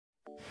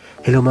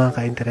Hello mga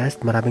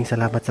ka-interest, maraming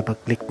salamat sa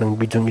pag-click ng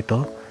video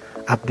ito.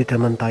 Update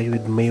naman tayo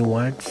with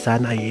MayWard.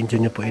 Sana ay enjoy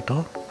nyo po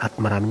ito at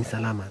maraming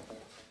salamat.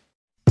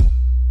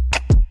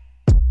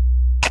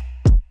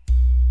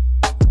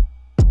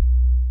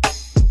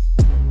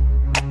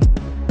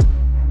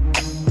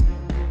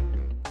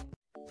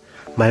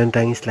 Mayroon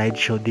tayong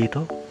slideshow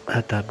dito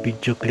at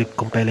video clip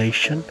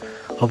compilation.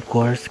 Of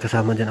course,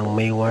 kasama dyan ang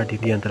MayWard.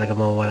 Hindi yan talaga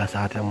mawawala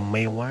sa atin ang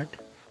MayWard.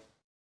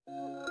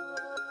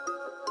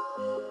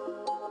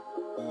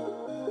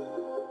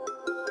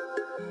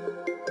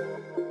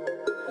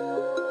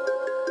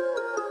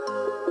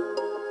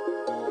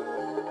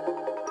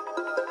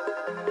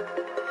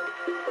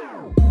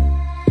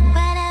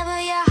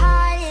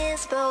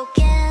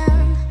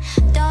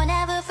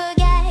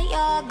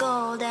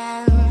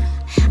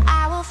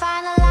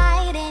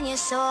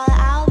 So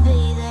I'll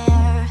be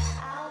there.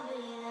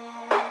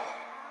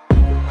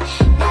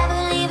 Never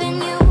leaving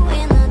you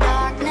in the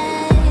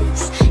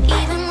darkness,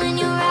 even when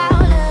you're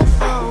out of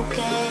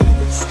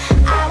focus.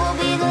 I will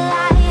be the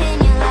light in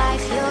your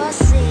life, you'll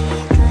see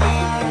it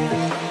clear.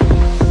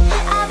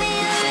 I'll be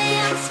your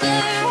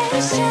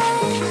inspiration,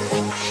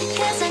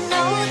 'cause I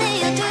know that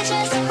you'll do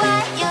just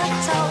what you're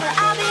told.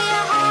 I'll be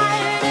your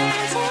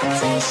hard-earned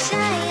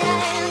temptation,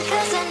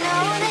 'cause I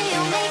know that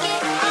you'll make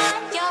it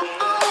on your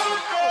own.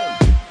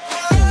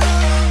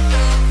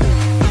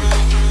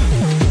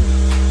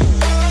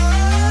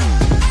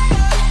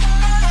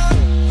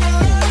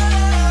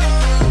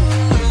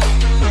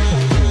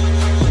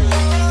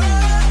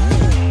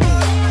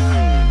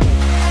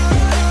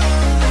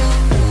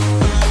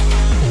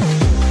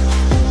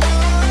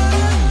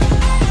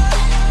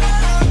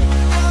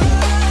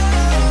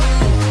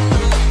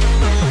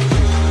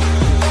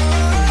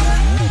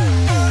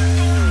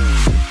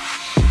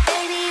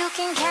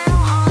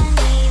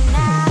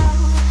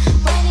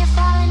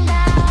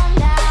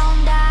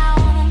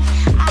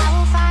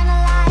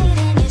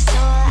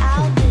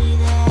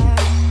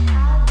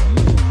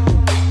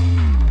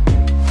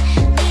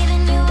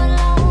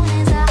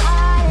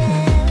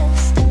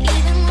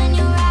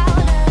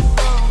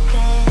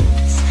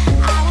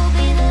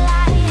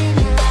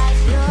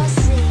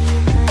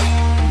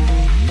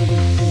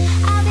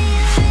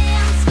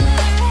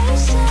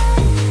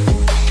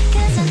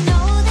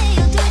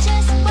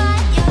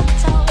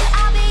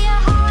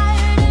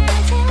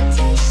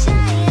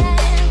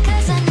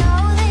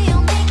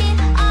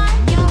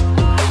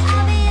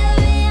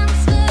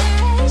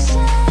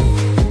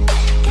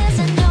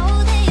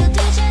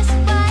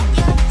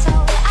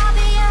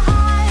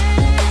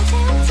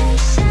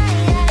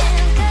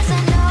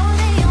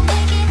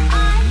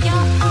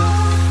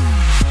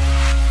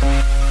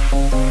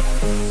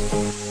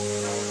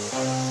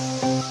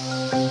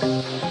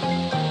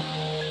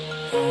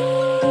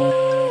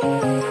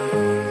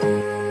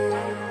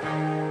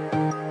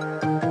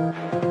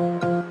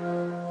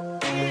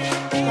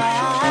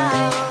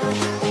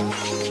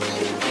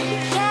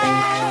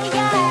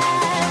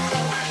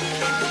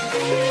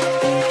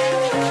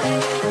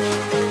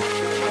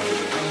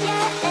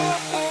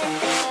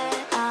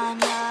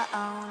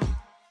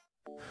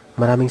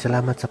 Maraming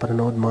salamat sa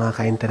panonood mga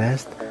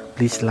ka-interest.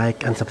 Please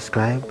like and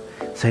subscribe.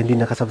 Sa hindi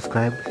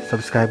nakasubscribe,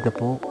 subscribe na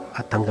po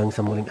at hanggang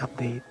sa muling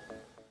update.